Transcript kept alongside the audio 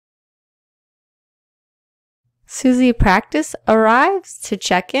Susie Practice arrives to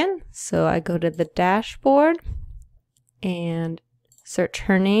check in, so I go to the dashboard and search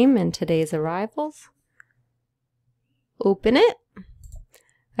her name and today's arrivals. Open it.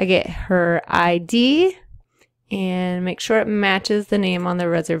 I get her ID and make sure it matches the name on the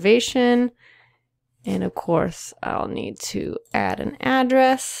reservation. And of course, I'll need to add an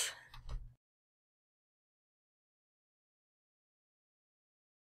address.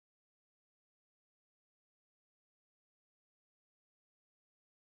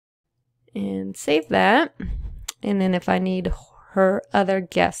 And save that. And then if I need her other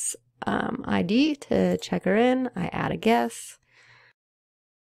guest's ID to check her in, I add a guest.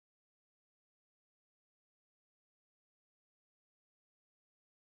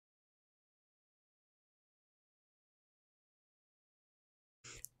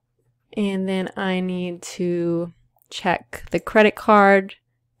 And then I need to check the credit card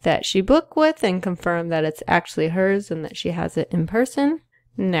that she booked with and confirm that it's actually hers and that she has it in person.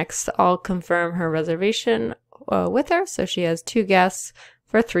 Next, I'll confirm her reservation with her. So she has 2 guests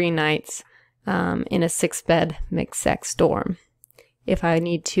for 3 nights in a 6-bed mixed-sex dorm. If I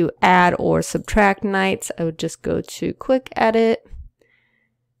need to add or subtract nights, I would just go to Quick Edit.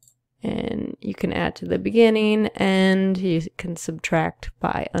 And you can add to the beginning and you can subtract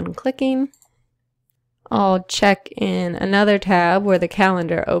by unclicking. I'll check in another tab where the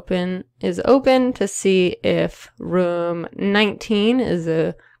calendar is open to see if room 19 is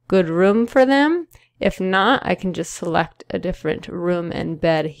a good room for them. If not, I can just select a different room and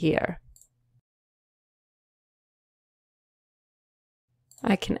bed here.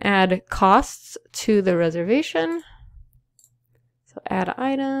 I can add costs to the reservation. So add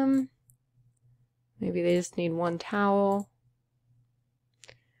item. Maybe they just need 1 towel.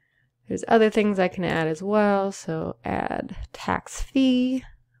 There's other things I can add as well. So add tax fee.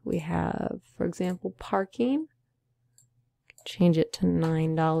 We have, for example, parking. Change it to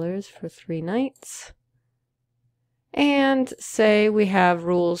 $9 for 3 nights. And say we have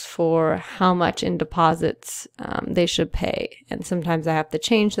rules for how much in deposits they should pay. And sometimes I have to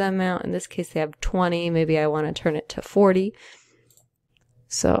change the amount. In this case, they have 20. Maybe I want to turn it to 40.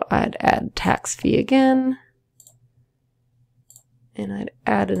 So I'd add tax fee again. And I'd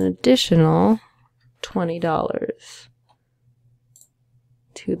add an additional $20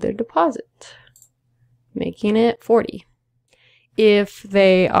 to their deposit, making it 40. If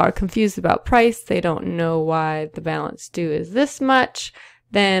they are confused about price, they don't know why the balance due is this much,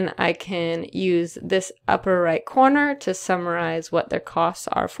 then I can use this upper right corner to summarize what their costs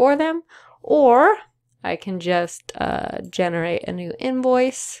are for them, or I can just generate a new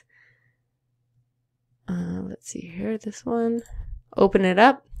invoice. Let's see here, this one. Open it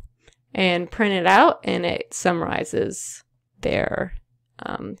up and print it out, and it summarizes their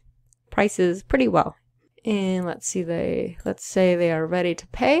prices pretty well. And let's say they are ready to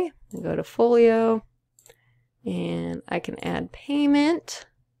pay. I go to Folio, and I can add payment.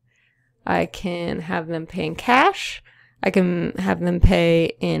 I can have them pay in cash. I can have them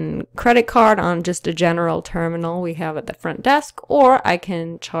pay in credit card on just a general terminal we have at the front desk, or I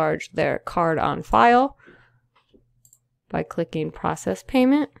can charge their card on file by clicking process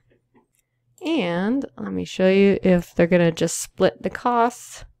payment. And let me show you if they're going to just split the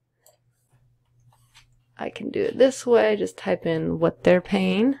costs. I can do it this way. Just type in what they're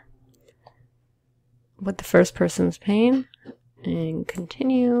paying, what the first person's paying, and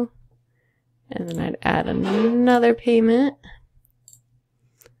continue. And then I'd add another payment.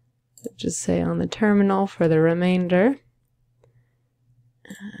 Just say on the terminal for the remainder.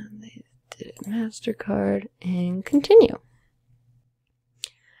 And they did it MasterCard and continue.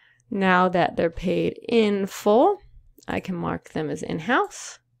 Now that they're paid in full, I can mark them as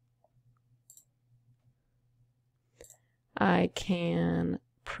in-house. I can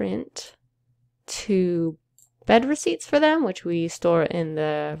print 2 bed receipts for them, which we store in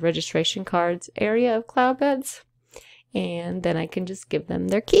the registration cards area of Cloudbeds. And then I can just give them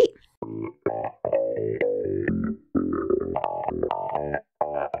their key.